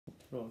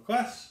Roll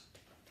class.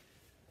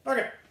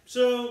 Okay,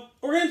 so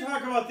we're going to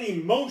talk about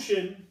the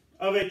motion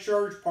of a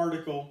charged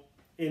particle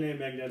in a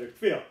magnetic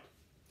field.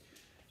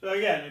 So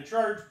again, a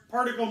charged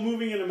particle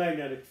moving in a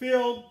magnetic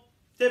field,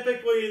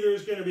 typically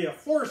there's going to be a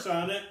force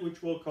on it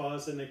which will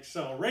cause an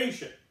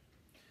acceleration.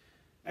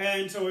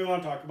 And so we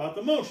want to talk about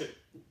the motion.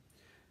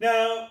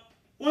 Now,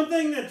 one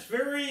thing that's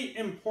very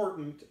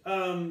important,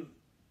 when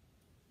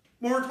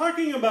we're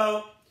talking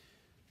about,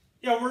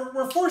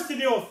 we're forced to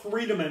deal with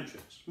three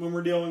dimensions when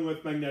we're dealing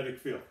with magnetic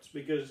fields,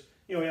 because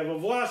we have a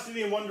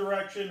velocity in one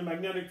direction, a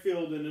magnetic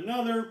field in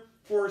another,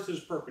 force is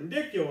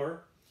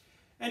perpendicular.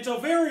 And so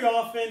very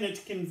often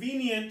it's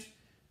convenient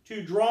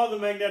to draw the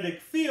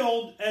magnetic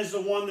field as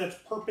the one that's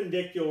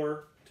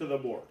perpendicular to the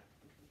board.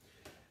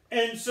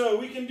 And so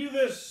we can do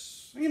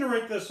this, I'm going to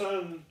write this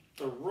on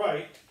the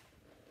right.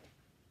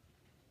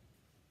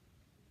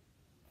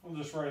 I'll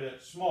just write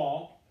it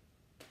small.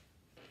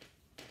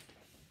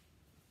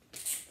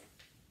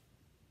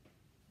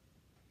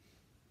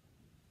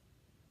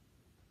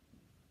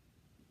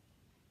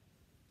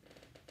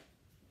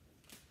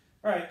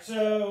 All right,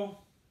 so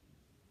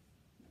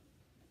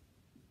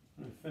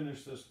I'm going to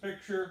finish this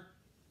picture.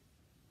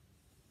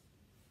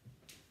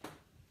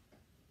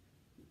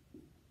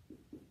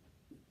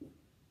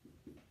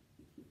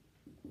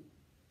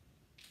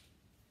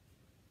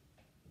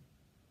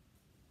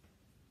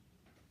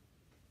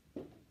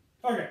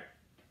 Okay,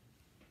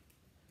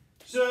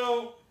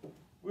 so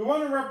we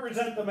want to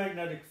represent the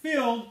magnetic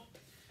field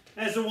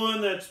as the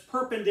one that's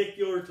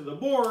perpendicular to the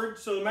board.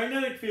 So the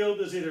magnetic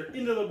field is either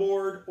into the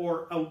board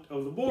or out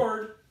of the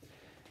board.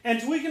 And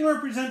so we can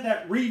represent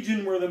that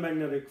region where the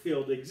magnetic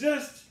field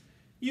exists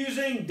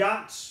using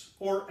dots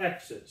or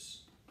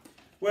X's.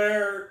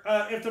 Where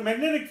if the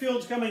magnetic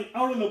field's coming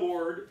out of the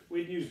board,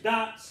 we'd use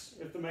dots.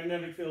 If the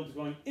magnetic field's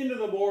going into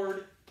the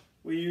board,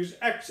 we use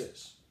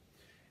X's.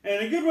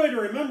 And a good way to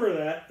remember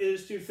that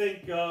is to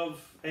think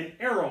of an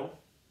arrow,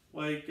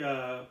 like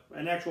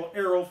an actual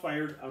arrow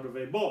fired out of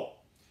a bow.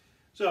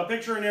 So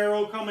picture an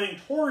arrow coming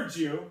towards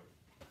you.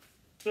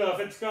 So if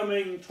it's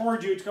coming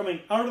towards you, it's coming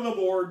out of the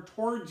board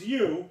towards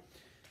you.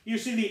 You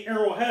see the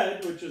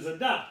arrowhead, which is a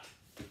dot.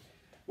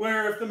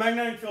 Where if the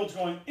magnetic field's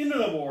going into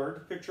the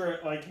board, picture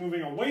it like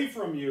moving away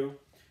from you,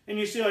 and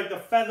you see like the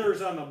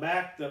feathers on the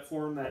back that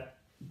form that,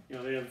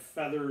 they have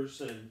feathers,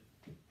 and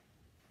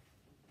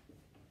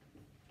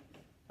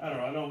I don't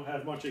know, I don't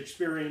have much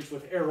experience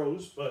with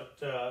arrows, but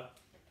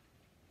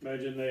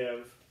imagine they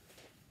have,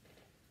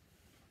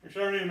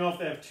 actually I don't even know if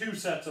they have two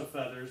sets of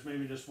feathers,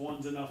 maybe just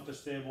one's enough to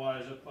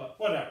stabilize it, but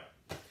whatever.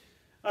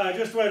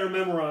 Just a way to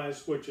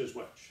memorize which is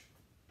which.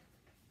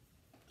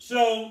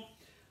 So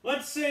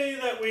let's say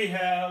that we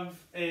have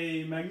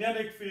a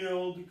magnetic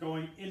field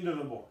going into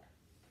the board.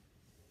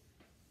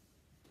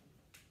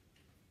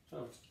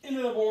 So it's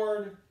into the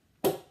board,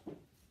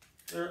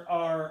 there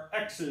are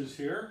X's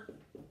here.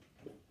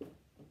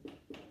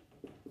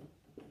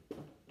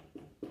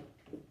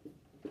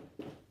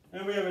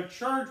 And we have a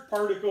charged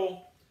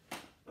particle.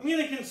 I'm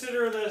going to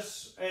consider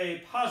this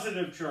a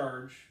positive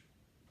charge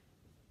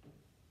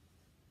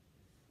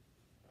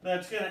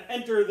that's going to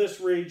enter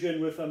this region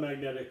with a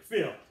magnetic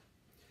field.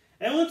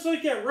 And let's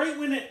look at right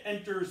when it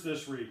enters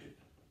this region.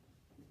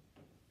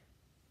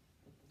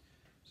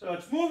 So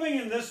it's moving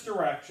in this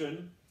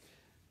direction,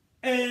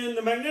 and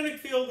the magnetic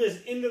field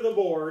is into the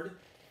board.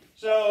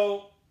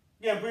 So,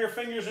 put your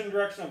fingers in the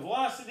direction of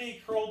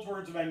velocity, curl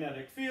towards the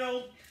magnetic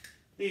field.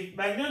 The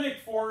magnetic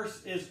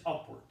force is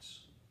upwards.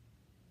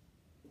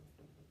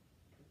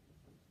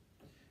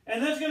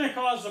 And that's going to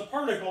cause the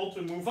particle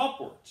to move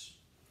upwards.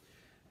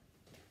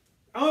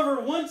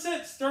 However, once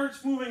it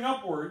starts moving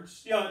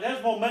upwards, it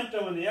has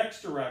momentum in the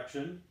x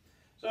direction,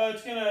 so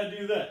it's going to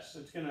do this.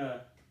 It's going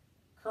to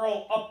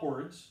curl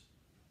upwards.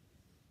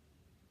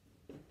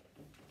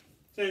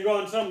 It's going to go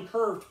on some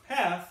curved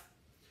path.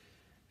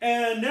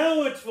 And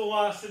now its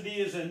velocity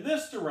is in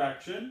this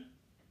direction.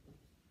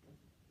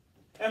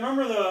 And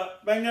remember, the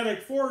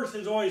magnetic force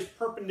is always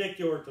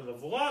perpendicular to the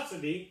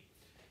velocity.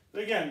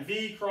 Again,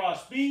 V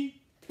cross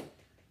B.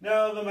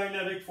 Now the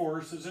magnetic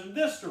force is in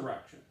this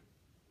direction.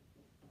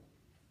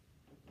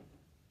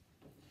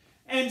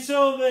 And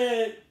so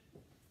the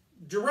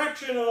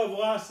direction of the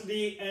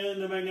velocity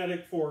and the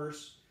magnetic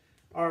force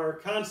are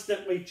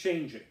constantly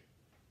changing.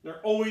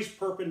 They're always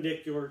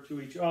perpendicular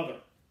to each other.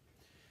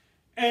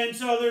 And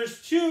so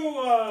there's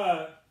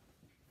two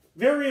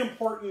very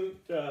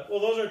important,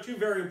 those are two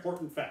very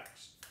important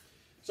facts.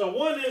 So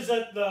one is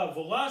that the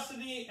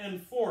velocity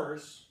and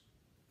force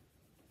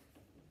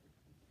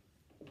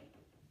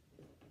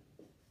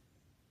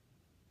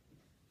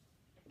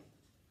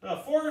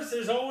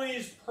is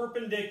always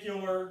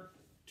perpendicular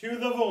to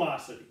the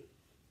velocity.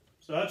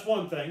 So that's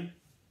one thing.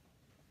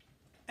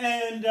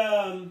 And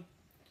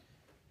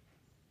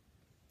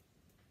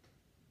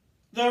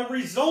the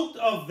result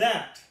of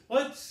that,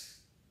 let's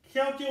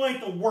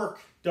calculate the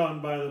work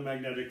done by the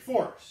magnetic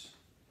force.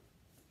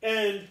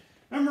 And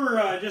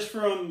remember, just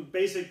from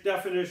basic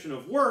definition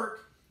of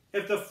work,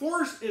 if the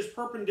force is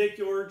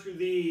perpendicular to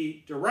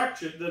the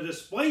direction, the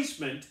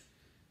displacement,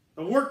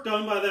 the work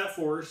done by that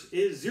force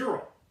is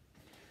 0.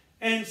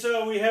 And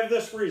so we have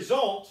this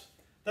result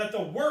that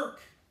the work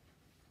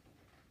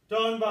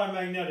done by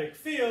magnetic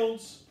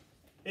fields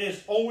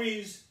is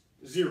always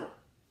 0.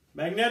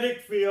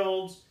 Magnetic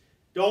fields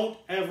don't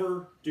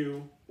ever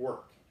do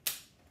work,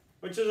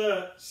 which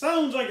is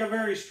sounds like a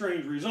very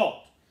strange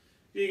result.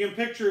 You can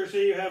picture,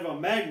 say you have a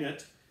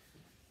magnet,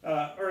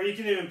 or you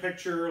can even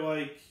picture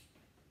like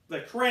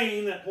the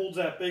crane that holds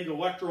that big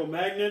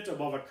electromagnet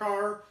above a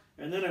car,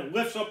 and then it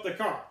lifts up the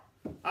car.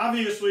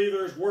 Obviously,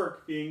 there's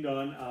work being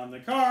done on the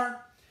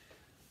car,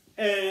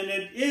 and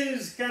it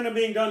is kind of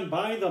being done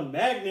by the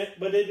magnet,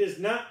 but it is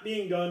not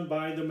being done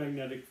by the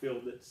magnetic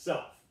field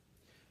itself.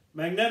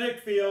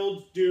 Magnetic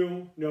fields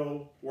do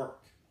no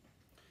work.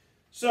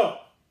 So,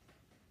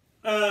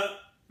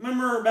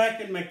 remember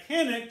back in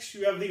mechanics,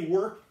 you have the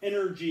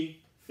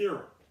work-energy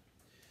theorem.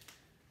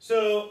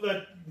 So,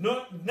 the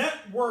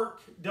net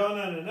work done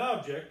on an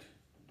object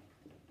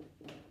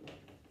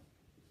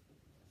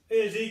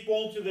is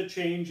equal to the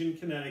change in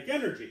kinetic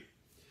energy.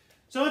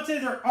 So let's say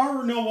there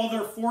are no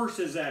other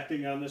forces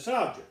acting on this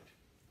object.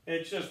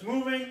 It's just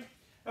moving.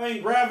 I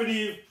mean,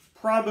 gravity is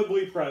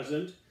probably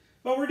present,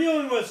 but we're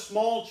dealing with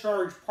small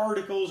charged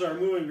particles that are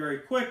moving very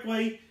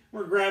quickly,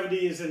 where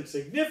gravity is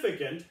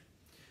insignificant.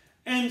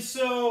 And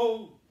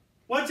so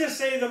let's just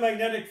say the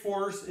magnetic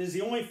force is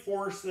the only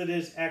force that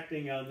is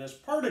acting on this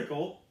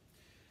particle.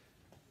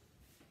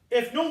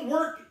 If no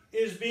work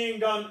is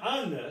being done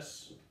on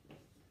this,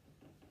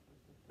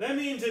 that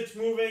means it's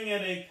moving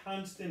at a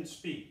constant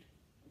speed.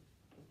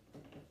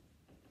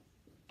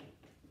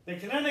 The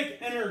kinetic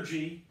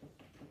energy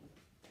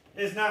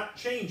is not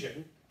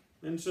changing,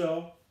 and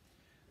so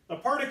the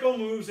particle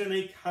moves in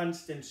a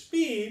constant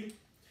speed,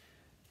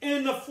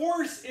 and the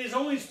force is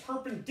always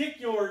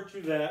perpendicular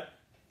to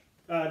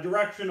that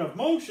direction of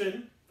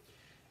motion.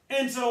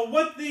 And so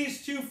what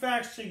these two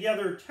facts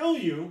together tell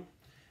you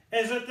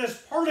is that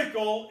this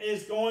particle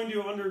is going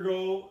to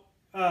undergo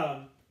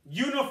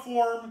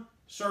uniform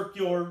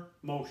circular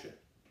motion.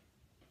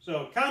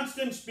 So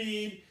constant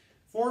speed,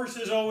 force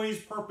is always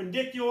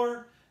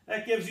perpendicular.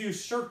 That gives you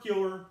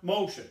circular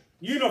motion.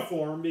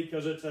 Uniform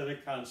because it's at a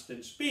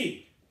constant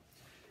speed.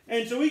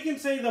 And so we can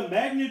say the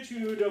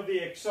magnitude of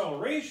the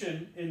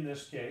acceleration in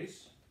this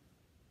case,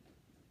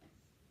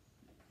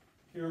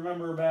 if you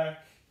remember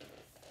back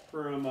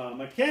from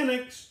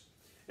mechanics,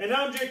 an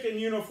object in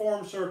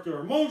uniform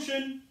circular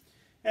motion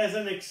has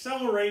an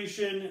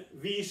acceleration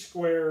v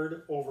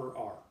squared over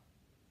r.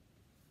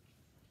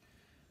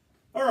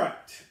 All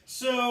right,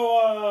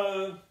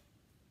 so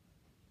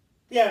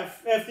yeah,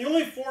 if the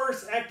only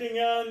force acting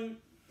on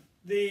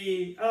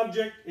the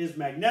object is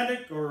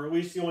magnetic, or at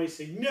least the only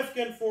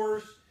significant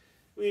force,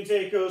 we can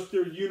say it goes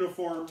through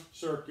uniform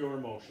circular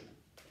motion.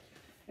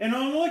 And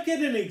I'll look at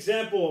an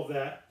example of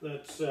that.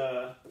 There's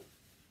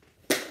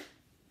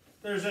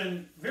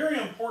a very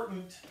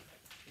important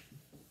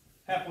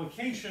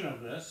application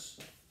of this.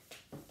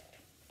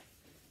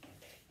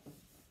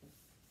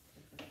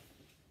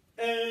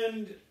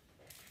 And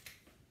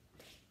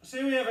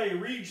say we have a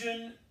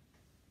region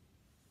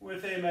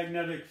with a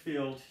magnetic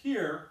field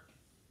here,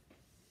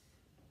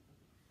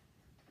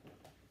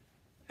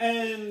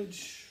 and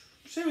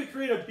say we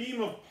create a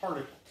beam of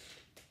particles.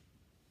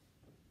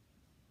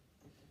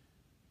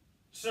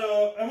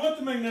 So I want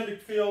the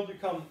magnetic field to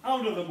come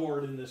out of the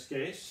board in this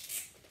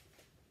case.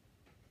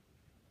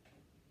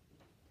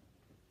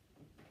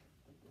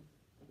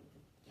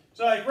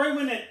 So like right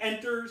when it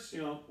enters,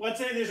 let's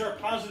say these are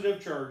positive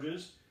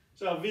charges.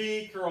 So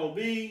V curl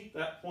B,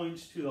 that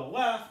points to the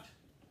left.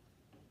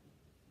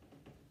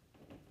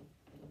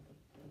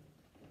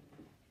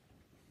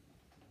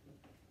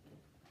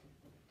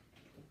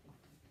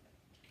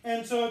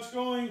 And so it's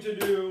going to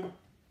do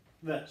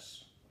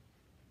this.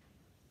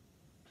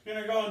 It's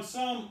going to go in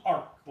some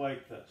arc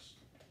like this.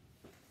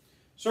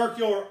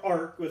 Circular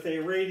arc with a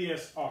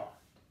radius r.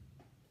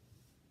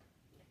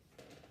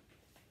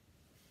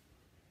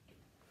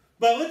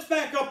 But let's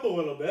back up a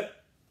little bit.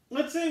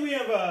 Let's say we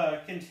have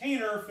a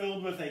container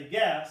filled with a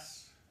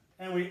gas,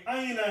 and we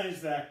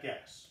ionize that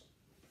gas.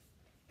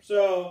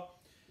 So,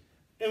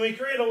 and we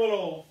create a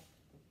little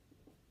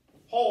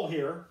hole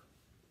here,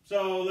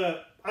 so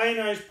the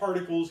ionized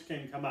particles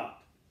can come out.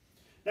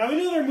 Now we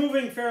know they're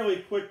moving fairly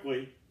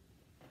quickly,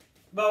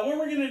 but what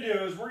we're going to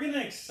do is we're going to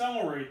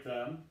accelerate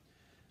them.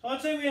 So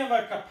let's say we have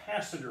a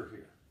capacitor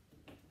here.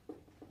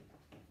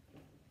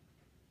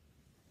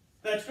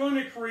 That's going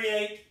to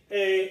create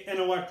an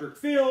electric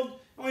field,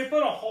 and we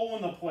put a hole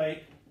in the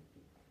plate.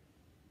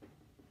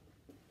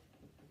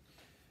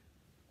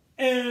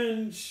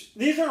 And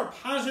these are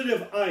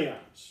positive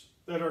ions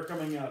that are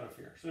coming out of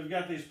here. So we've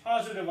got these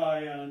positive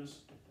ions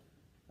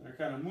that are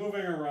kind of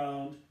moving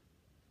around,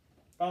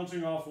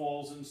 bouncing off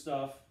walls and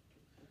stuff.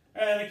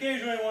 And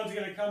occasionally one's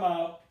going to come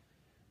out,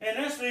 and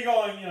it has to be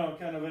going,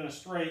 kind of in this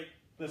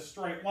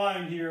straight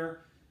line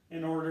here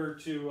in order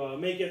to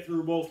make it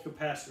through both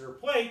capacitor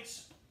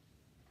plates.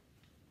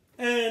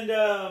 And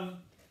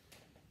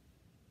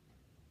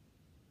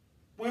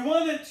we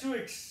want it to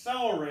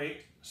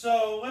accelerate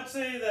So let's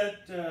say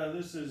that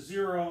this is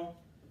 0.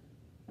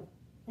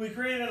 We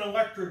create an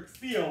electric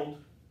field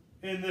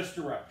in this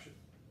direction.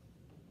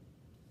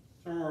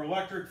 So our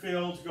electric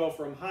fields go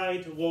from high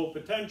to low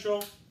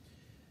potential.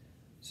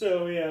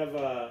 So we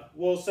have,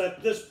 we'll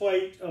set this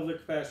plate of the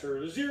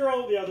capacitor to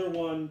 0, the other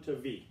one to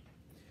V.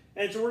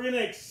 And so we're going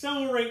to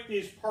accelerate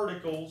these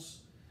particles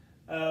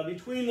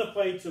between the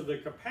plates of the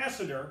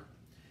capacitor.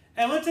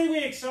 And let's say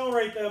we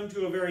accelerate them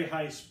to a very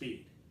high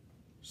speed.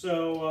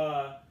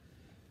 So,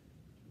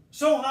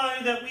 so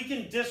high that we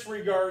can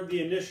disregard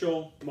the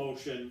initial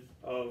motion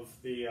of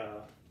the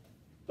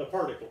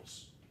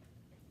particles.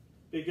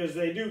 Because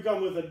they do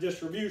come with a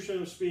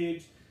distribution of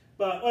speeds,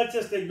 but let's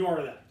just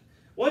ignore that.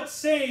 Let's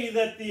say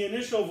that the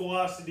initial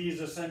velocity is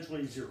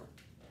essentially 0.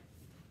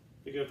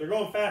 Because if they're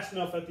going fast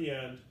enough at the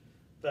end,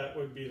 that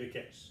would be the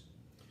case.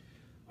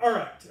 All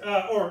right,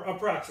 or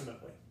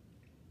approximately.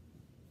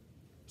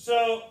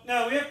 So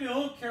now we have to be a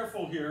little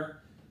careful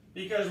here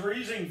because we're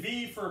using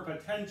V for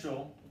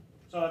potential,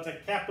 so that's a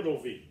capital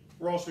V.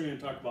 We're also going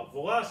to talk about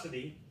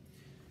velocity.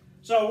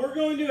 So we're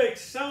going to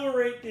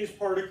accelerate these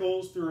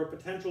particles through a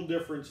potential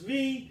difference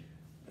V,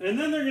 and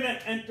then they're going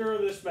to enter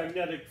this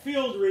magnetic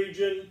field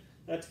region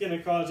that's going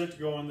to cause it to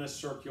go in this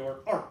circular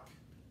arc.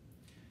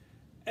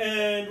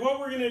 And what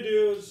we're going to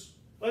do is,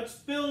 let's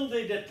build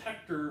a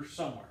detector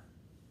somewhere.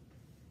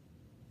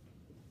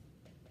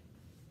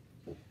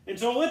 And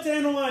so let's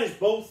analyze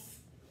both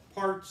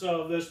parts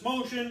of this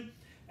motion,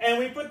 and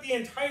we put the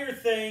entire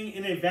thing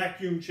in a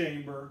vacuum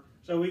chamber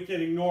so we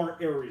can ignore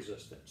air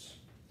resistance.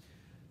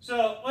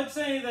 So let's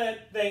say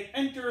that they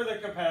enter the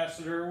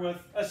capacitor with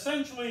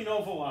essentially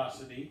no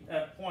velocity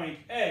at point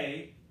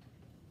A,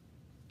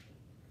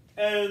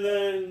 and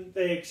then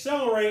they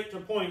accelerate to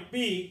point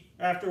B,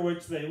 after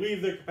which they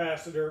leave the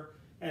capacitor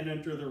and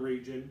enter the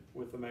region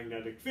with the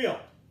magnetic field.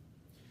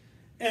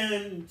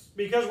 And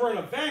because we're in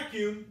a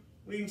vacuum,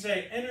 we can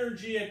say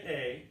energy at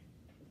A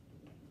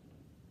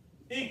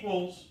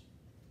equals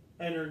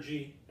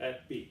energy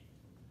at B.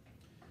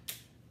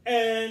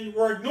 And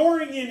we're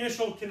ignoring the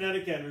initial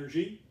kinetic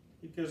energy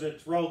because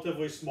it's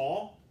relatively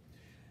small.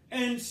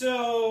 And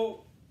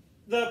so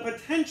the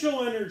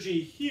potential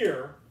energy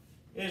here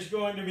is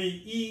going to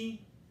be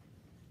E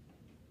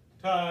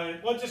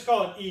times, let's just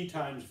call it E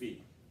times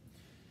V.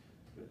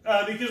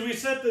 Because we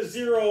set the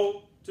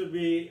 0 to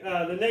be,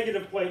 the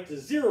negative plate to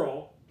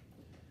 0,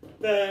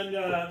 then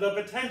the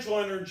potential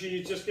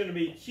energy is just going to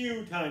be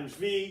Q times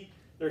V.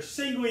 They're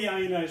singly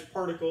ionized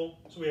particle,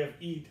 so we have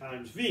E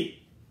times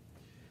V.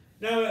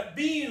 Now at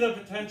B, the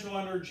potential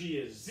energy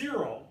is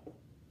 0,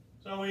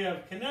 so we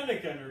have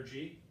kinetic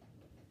energy,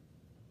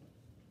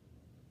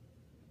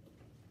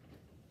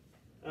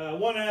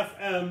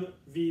 1/2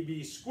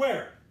 mVb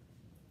squared.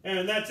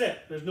 And that's it.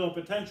 There's no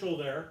potential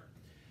there.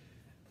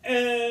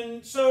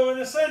 And so in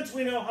a sense,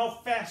 we know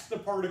how fast the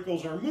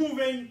particles are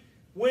moving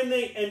when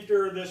they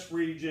enter this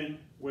region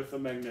with a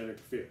magnetic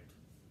field.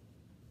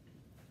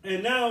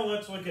 And now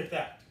let's look at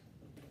that.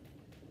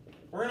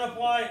 We're going to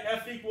apply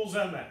F equals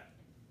ma.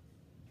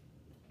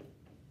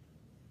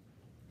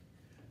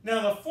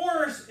 Now the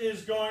force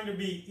is going to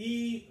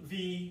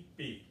be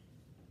EVB,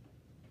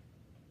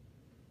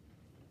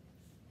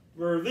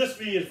 where this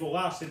V is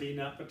velocity,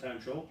 not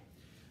potential.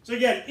 So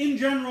again, in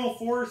general,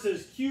 force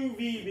is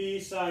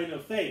QVB sine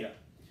of theta.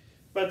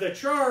 But the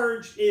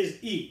charge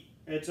is E.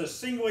 It's a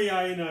singly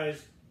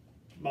ionized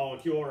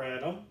molecule or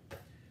atom.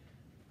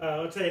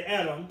 Let's say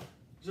atom.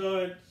 So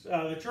it's,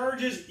 the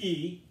charge is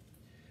E.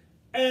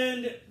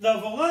 And the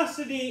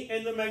velocity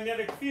in the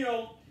magnetic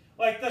field,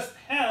 like this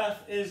path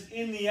is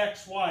in the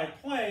XY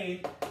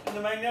plane, and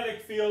the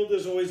magnetic field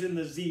is always in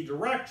the Z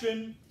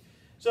direction.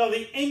 So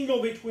the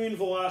angle between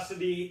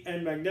velocity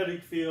and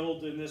magnetic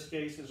field, in this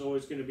case, is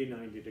always going to be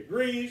 90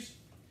 degrees.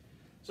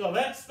 So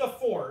that's the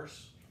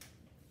force.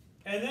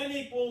 And then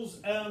equals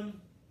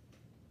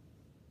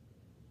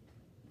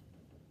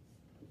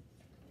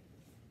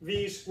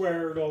mv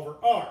squared over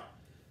r.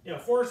 You know,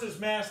 force is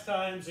mass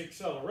times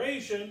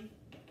acceleration.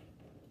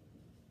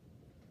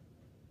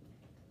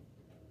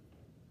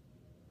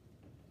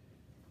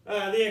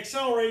 The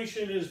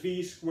acceleration is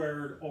v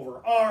squared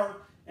over r.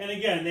 And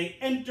again, they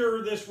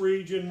enter this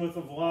region with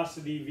a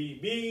velocity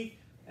vb,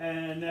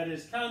 and that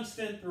is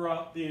constant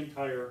throughout the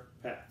entire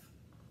path.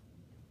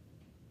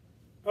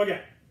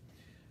 Okay,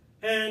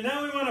 and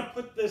now we want to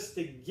put this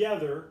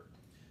together.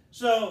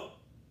 So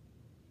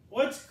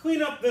let's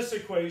clean up this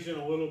equation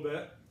a little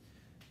bit.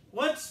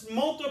 Let's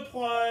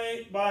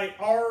multiply by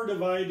r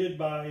divided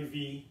by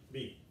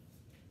vb.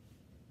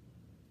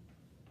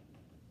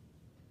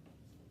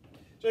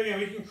 So again,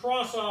 we can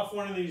cross off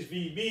one of these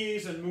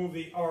VBs and move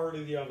the R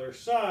to the other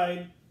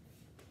side.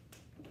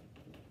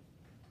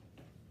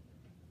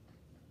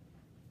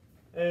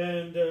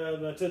 And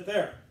that's it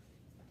there.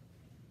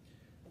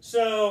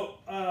 So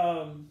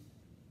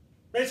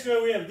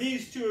basically we have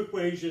these two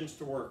equations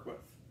to work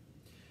with.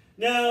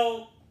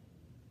 Now,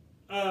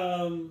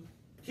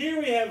 here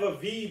we have a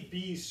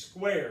VB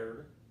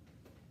squared.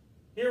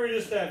 Here we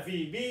just have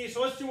VB.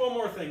 So let's do one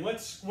more thing.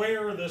 Let's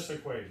square this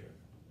equation.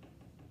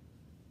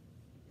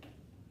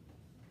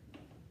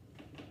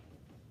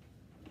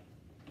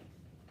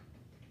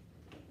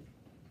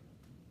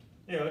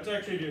 Here, let's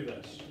actually do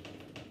this.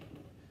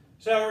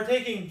 So we're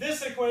taking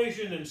this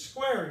equation and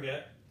squaring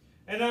it.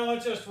 And now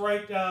let's just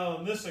write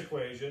down this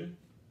equation.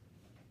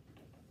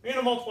 We're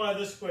going to multiply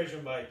this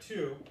equation by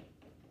 2.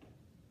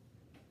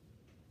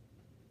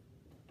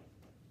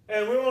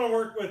 And we want to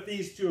work with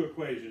these two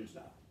equations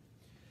now.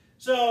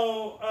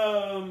 So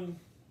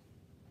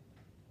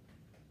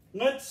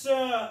let's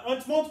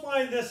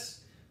multiply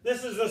this.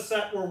 This is the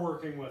set we're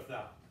working with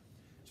now.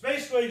 It's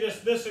basically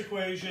just this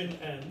equation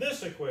and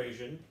this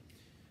equation.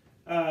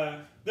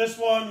 This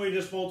one we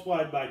just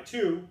multiplied by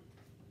 2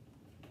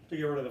 to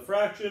get rid of the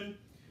fraction.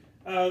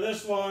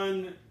 This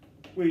one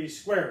we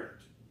squared it.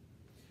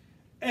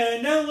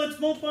 And now let's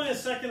multiply a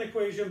second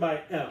equation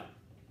by m.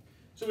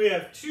 So we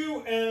have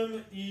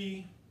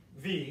 2mev,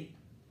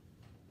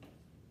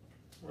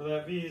 where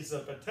that v is the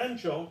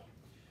potential.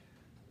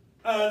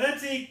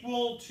 That's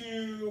equal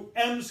to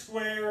m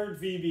squared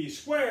vb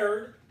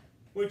squared,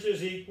 which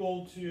is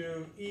equal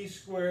to e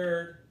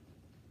squared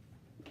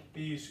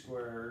b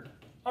squared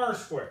r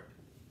squared.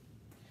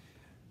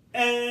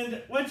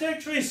 And let's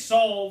actually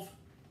solve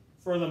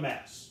for the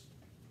mass.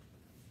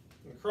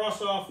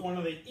 Cross off one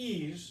of the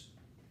e's,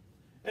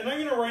 and I'm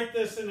going to write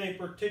this in a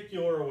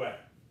particular way.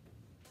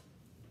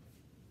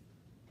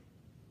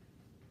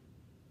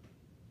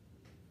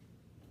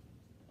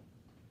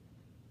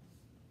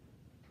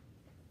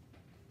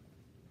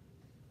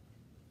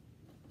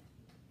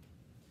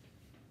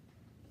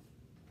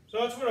 So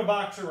let's put a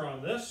box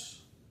around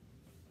this.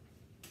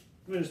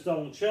 Let me just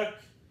double check.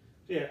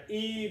 So yeah,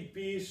 e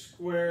b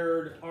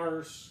squared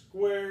r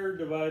squared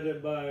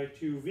divided by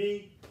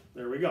 2v.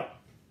 There we go.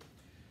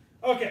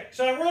 Okay,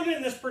 so I wrote it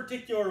in this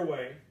particular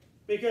way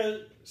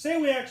because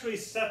say we actually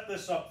set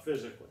this up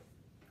physically.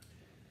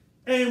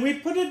 And we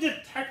put a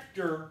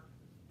detector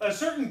a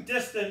certain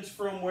distance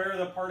from where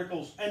the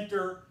particles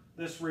enter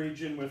this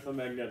region with a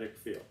magnetic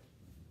field.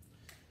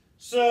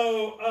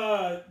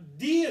 So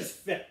D is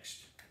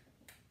fixed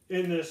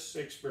in this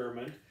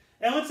experiment.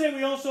 And let's say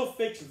we also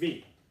fix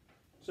V.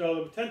 So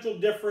the potential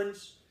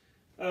difference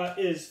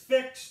is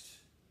fixed.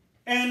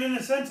 And in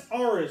a sense,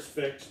 R is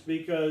fixed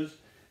because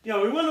we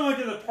want to look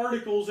at the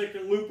particles that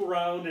can loop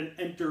around and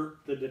enter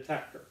the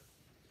detector.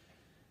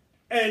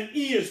 And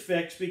E is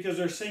fixed because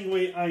they're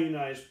singly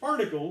ionized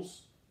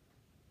particles.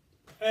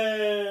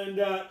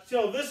 And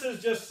so this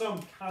is just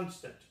some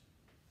constant.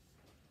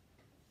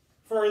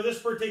 For this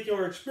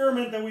particular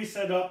experiment that we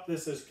set up,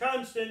 this is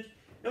constant.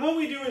 And what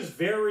we do is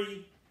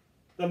vary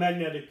the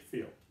magnetic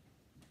field.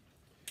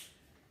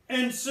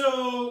 And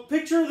so,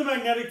 picture the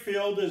magnetic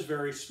field is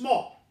very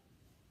small.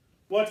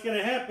 What's going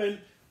to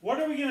happen? What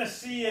are we going to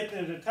see at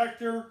the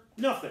detector?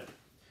 Nothing.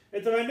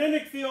 If the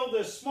magnetic field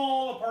is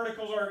small, the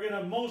particles are going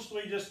to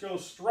mostly just go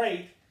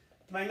straight.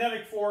 The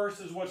magnetic force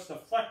is what's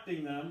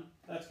deflecting them.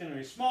 That's going to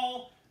be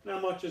small.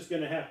 Not much is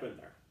going to happen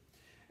there.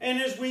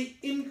 And as we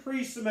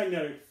increase the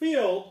magnetic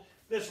field,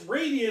 this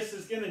radius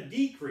is going to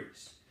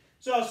decrease.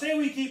 So say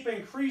we keep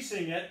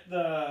increasing it,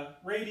 the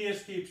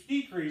radius keeps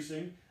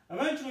decreasing.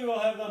 Eventually we'll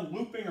have them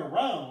looping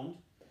around,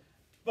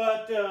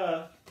 but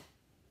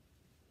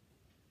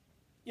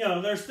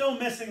they're still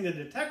missing the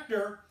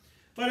detector.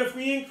 But if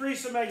we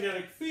increase the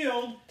magnetic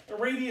field, the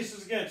radius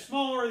is getting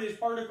smaller, these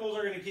particles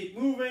are going to keep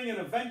moving, and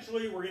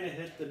eventually we're going to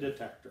hit the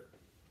detector.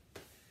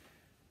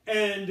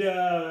 And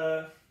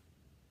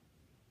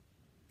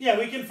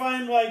we can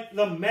find like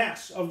the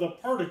mass of the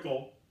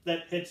particle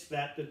that hits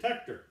that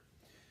detector.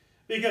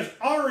 Because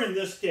R in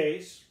this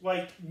case,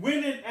 like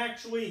when it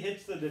actually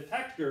hits the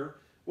detector,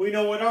 we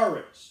know what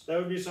R is. That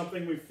would be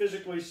something we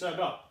physically set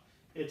up.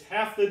 It's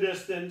half the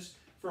distance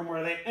from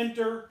where they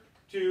enter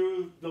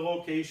to the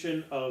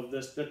location of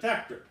this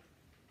detector.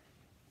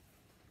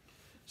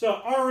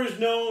 So R is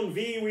known,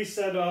 V we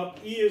set up,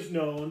 E is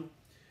known.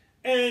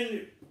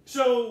 And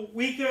so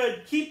we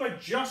could keep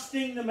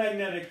adjusting the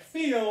magnetic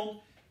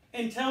field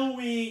until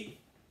we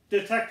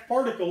detect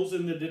particles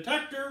in the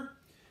detector,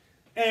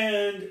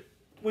 and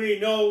we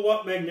know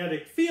what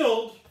magnetic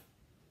field,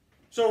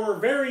 so we're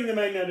varying the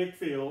magnetic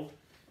field,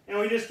 and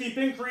we just keep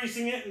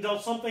increasing it until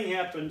something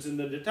happens in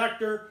the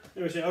detector,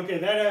 and we say, okay,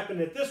 that happened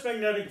at this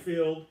magnetic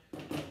field.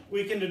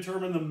 We can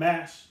determine the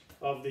mass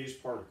of these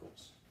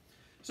particles.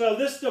 So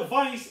this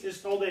device is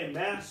called a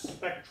mass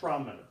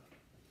spectrometer.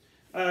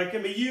 It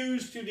can be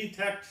used to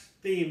detect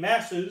the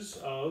masses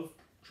of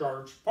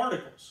charged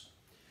particles.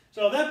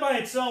 So that by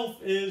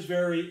itself is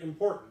very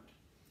important.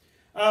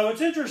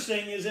 What's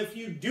interesting is if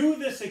you do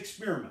this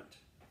experiment,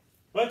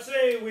 let's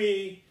say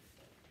we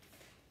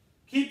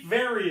keep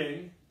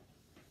varying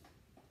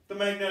the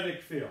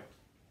magnetic field.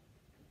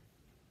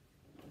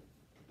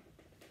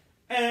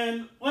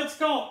 And let's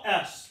call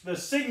S the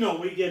signal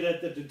we get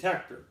at the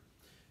detector.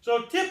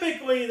 So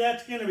typically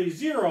that's going to be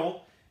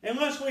 0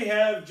 unless we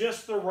have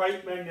just the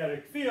right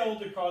magnetic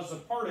field to cause the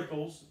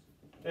particles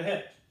to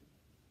hit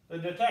the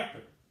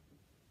detector.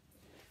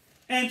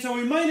 And so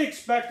we might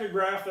expect a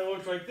graph that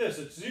looks like this.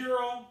 It's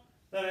 0,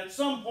 then at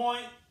some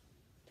point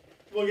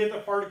we'll get the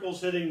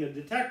particles hitting the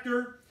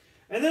detector.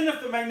 And then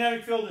if the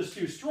magnetic field is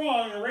too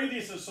strong, the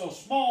radius is so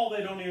small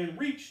they don't even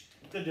reach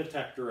the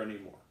detector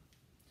anymore.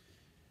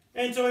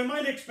 And so we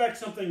might expect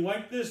something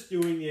like this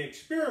doing the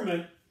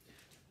experiment,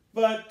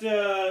 but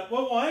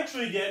what we'll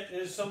actually get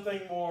is something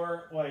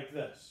more like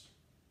this.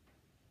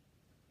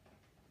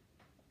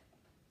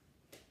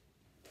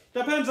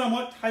 Depends on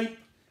what type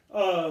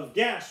of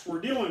gas we're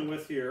dealing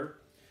with here,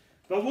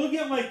 but we'll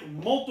get like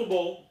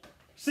multiple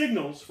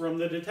signals from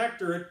the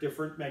detector at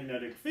different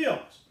magnetic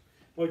fields,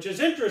 which is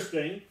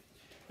interesting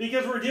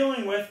because we're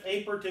dealing with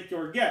a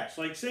particular gas.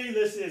 Like say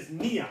this is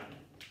neon.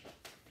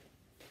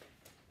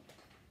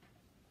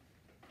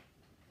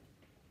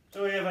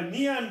 So we have a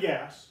neon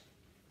gas,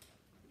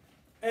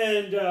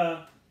 and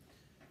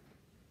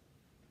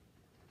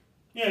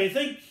you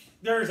think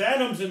there's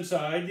atoms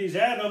inside. These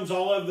atoms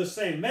all have the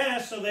same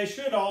mass, so they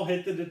should all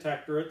hit the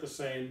detector at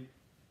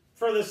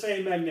for the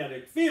same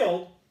magnetic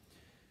field,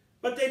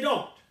 but they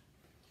don't.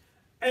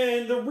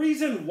 And the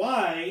reason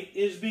why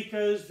is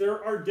because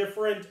there are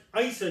different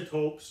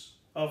isotopes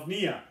of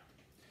neon.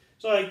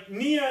 So like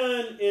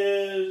neon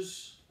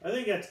is, I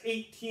think that's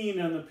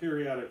 18 on the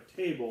periodic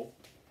table.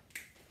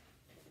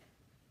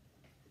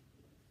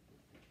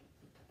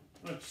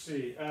 Let's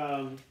see.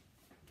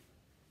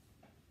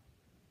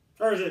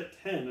 Or is it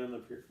 10 on the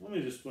period? Let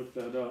me just look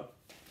that up.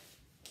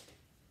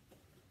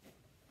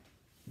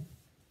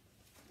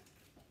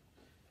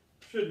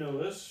 Should know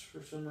this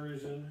for some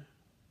reason.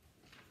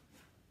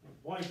 I'm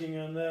blanking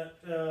on that.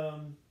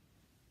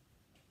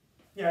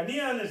 Yeah,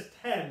 neon is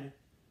 10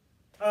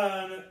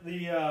 on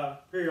the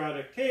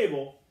periodic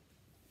table.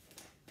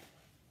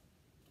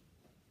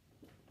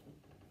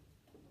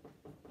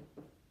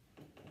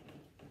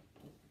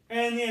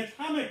 And the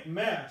atomic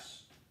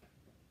mass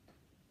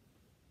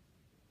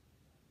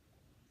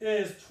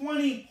is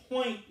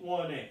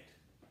 20.18.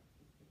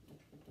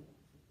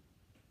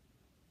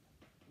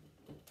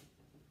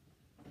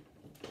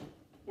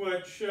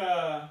 Which,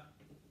 again,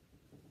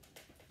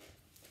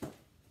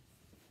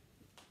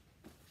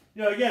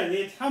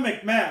 the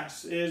atomic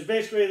mass is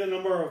basically the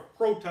number of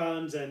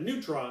protons and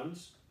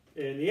neutrons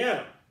in the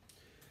atom.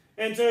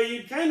 And so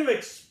you'd kind of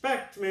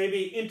expect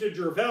maybe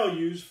integer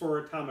values for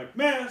atomic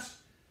mass,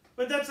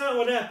 but that's not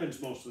what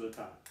happens most of the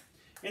time.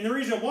 And the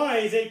reason why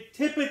is a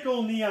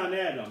typical neon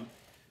atom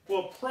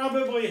will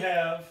probably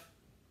have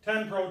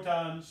 10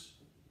 protons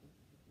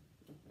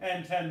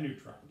and 10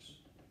 neutrons.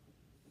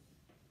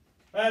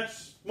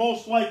 That's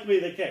most likely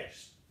the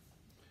case.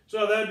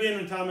 So that would be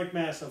an atomic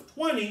mass of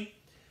 20.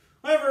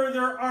 However,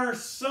 there are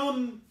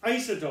some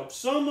isotopes.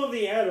 Some of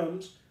the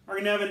atoms are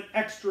going to have an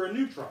extra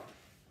neutron.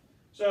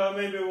 So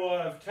maybe we'll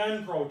have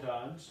 10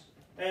 protons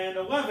and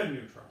 11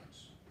 neutrons.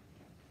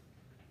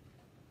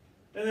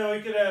 And then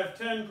we could have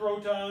 10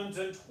 protons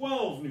and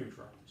 12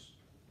 neutrons.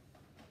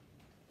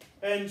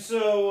 And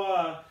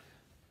so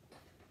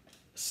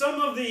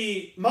some of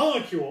the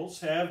molecules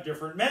have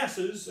different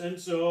masses, and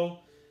so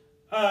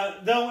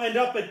they'll end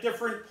up at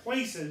different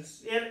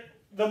places. And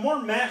the more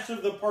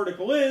massive the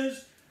particle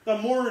is, the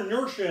more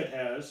inertia it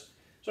has.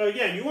 So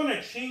again, you want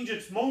to change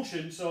its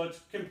motion so it's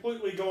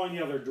completely going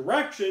the other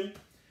direction.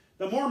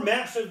 The more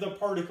massive the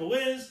particle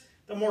is,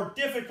 the more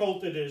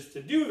difficult it is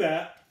to do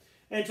that.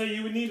 And so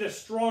you would need a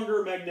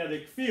stronger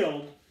magnetic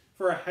field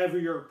for a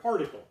heavier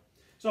particle.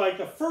 So like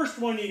the first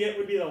one you get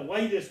would be the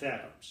lightest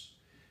atoms.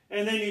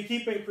 And then you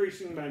keep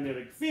increasing the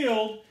magnetic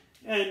field.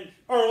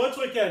 Or let's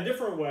look at it a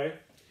different way.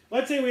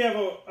 Let's say we have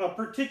a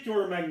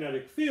particular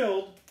magnetic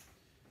field.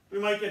 We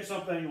might get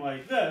something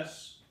like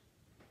this.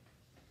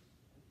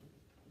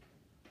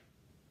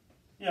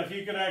 If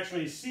you could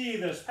actually see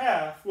this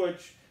path,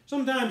 which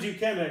sometimes you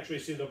can actually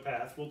see the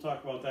path. We'll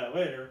talk about that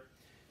later.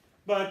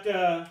 But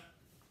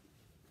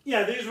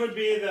these would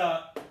be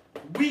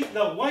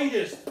the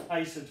lightest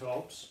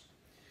isotopes.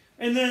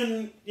 And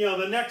then,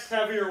 the next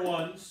heavier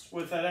ones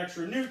with that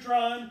extra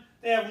neutron,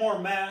 they have more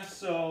mass,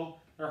 so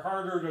they're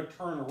harder to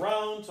turn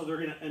around, so they're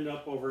going to end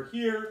up over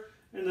here.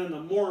 And then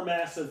the more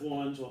massive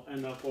ones will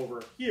end up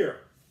over here.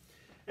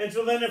 And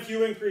so then if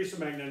you increase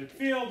the magnetic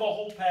field, the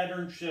whole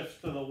pattern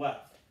shifts to the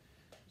left.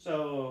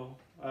 So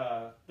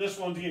this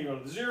one's going to go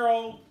to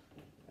 0,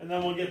 and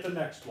then we'll get the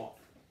next one.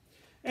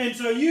 And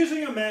so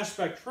using a mass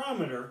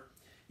spectrometer,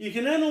 you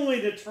can not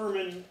only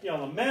determine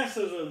the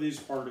masses of these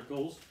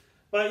particles,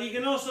 but you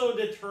can also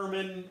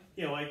determine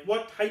like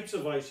what types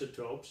of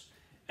isotopes,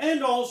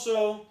 and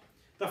also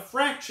the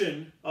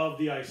fraction of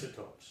the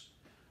isotopes.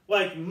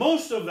 Like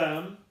most of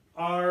them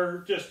are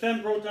just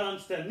 10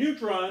 protons, 10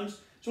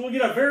 neutrons, so we'll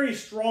get a very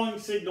strong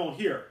signal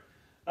here.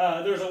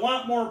 There's a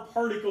lot more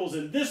particles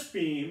in this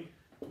beam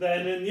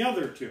than in the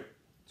other two.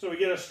 So we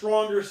get a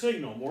stronger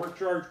signal, more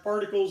charged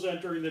particles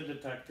entering the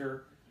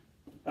detector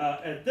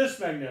at this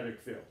magnetic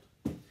field.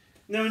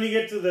 Now when you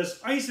get to this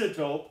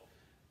isotope,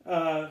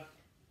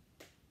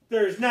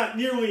 there's not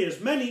nearly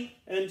as many,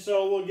 and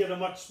so we'll get a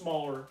much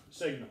smaller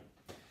signal.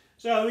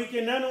 So we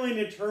can not only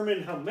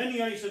determine how many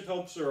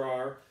isotopes there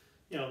are,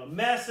 the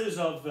masses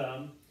of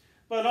them,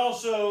 but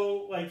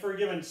also, like for a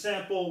given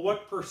sample,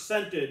 what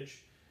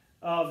percentage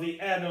of the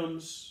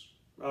atoms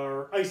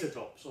are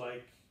isotopes.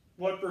 Like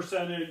what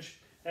percentage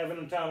have an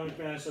atomic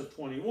mass of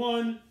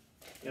 21.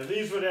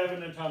 These would have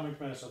an atomic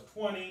mass of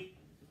 20.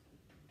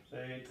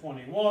 say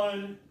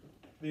 21,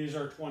 these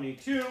are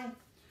 22,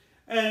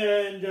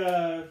 and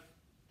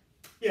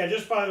yeah,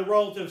 just by the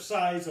relative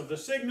size of the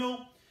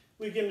signal,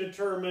 we can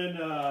determine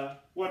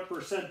what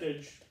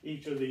percentage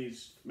each of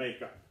these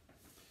make up.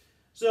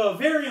 So a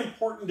very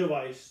important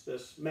device,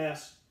 this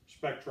mass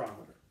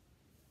spectrometer.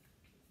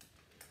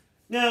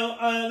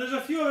 Now, there's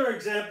a few other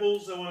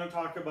examples I want to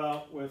talk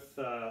about with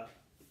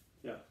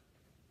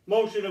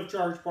motion of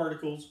charged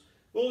particles.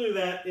 We'll do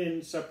that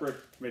in separate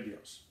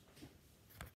videos.